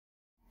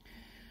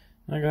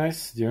Hi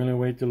guys, the only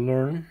way to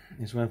learn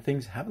is when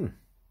things happen,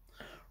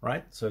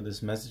 right? So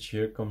this message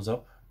here comes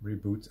up,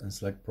 reboot and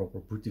select proper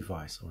boot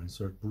device, or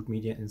insert boot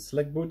media and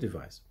select boot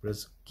device.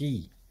 Press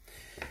key.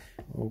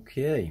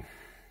 Okay,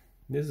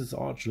 this is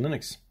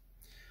ArcoLinux.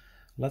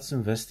 Let's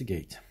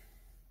investigate.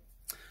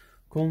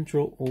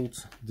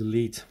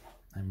 Control-Alt-Delete.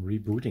 I'm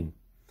rebooting.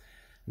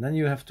 And then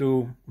you have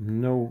to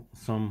know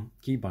some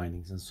key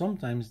bindings, and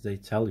sometimes they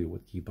tell you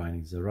what key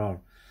bindings there are.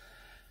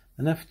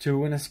 An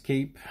F2, an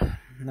escape,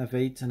 an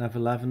F8, an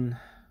F11,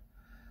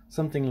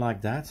 something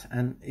like that,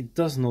 and it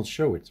does not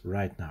show it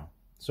right now.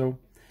 So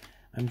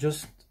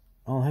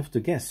I'll have to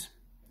guess.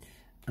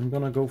 I'm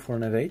gonna go for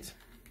an F8.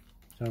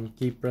 So I'll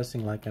keep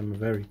pressing like I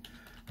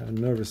have a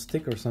nervous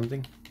tick or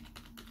something.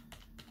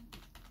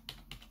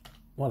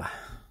 Voila.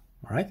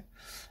 Alright,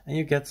 and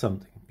you get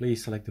something.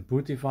 Please select the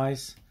boot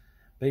device.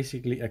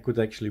 Basically, I could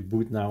actually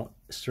boot now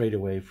straight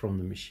away from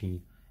the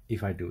machine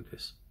if I do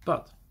this.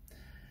 But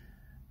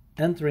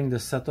entering the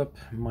setup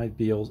might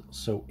be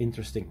also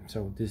interesting.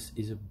 So this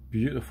is a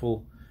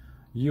beautiful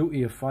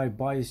uefi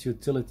BIOS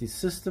utility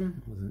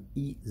system with an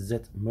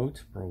EZ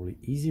mode, probably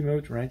easy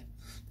mode, right?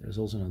 There's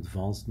also an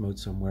advanced mode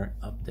somewhere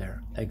up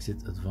there,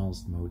 exit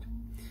advanced mode.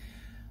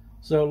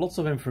 So lots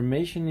of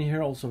information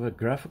here, also a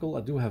graphical.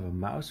 I do have a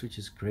mouse, which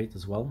is great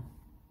as well.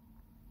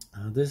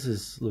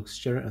 This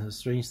looks a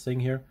strange thing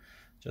here.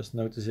 Just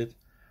notice it.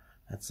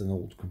 That's an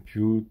old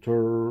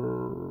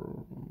computer,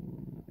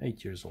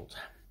 8 years old.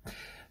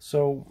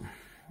 So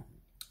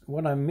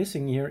what I'm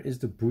missing here is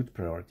the boot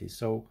priority.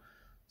 So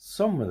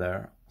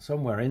somewhere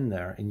in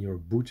there, in your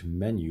boot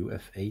menu,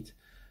 F8,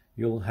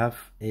 you'll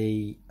have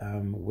a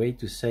way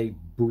to say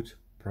boot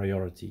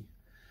priority.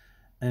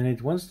 And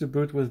it wants to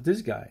boot with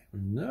this guy.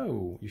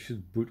 No, you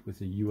should boot with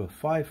the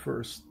uefi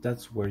first.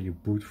 That's where you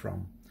boot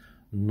from,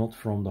 not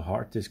from the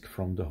hard disk,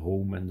 from the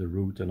home and the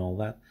root and all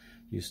that.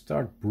 You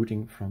start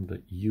booting from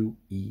the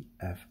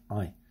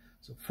uefi.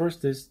 So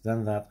first this,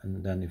 then that,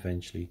 and then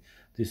eventually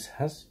this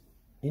has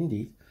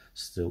indeed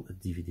still a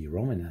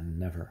DVD-ROM, and I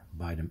never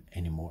buy them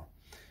anymore.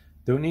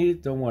 Don't need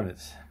it, don't want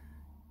it.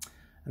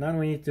 And now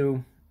we need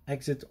to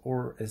exit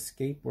or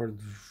escape or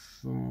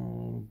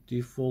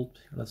default.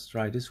 Let's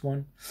try this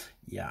one.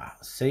 Yeah,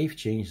 save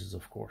changes,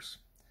 of course,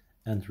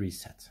 and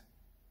reset.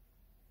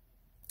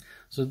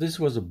 So this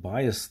was a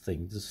BIOS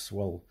thing. This,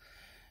 well,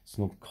 it's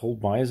not called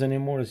BIOS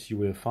anymore, it's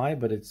uefi,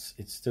 but it's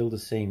still the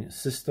same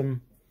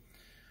system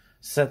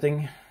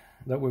setting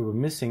that we were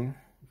missing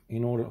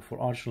in order for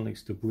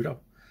ArcoLinux to boot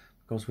up,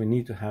 because we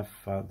need to have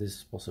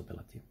this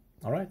possibility.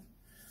 All right,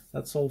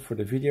 that's all for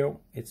the video.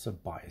 It's a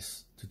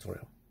BIOS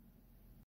tutorial.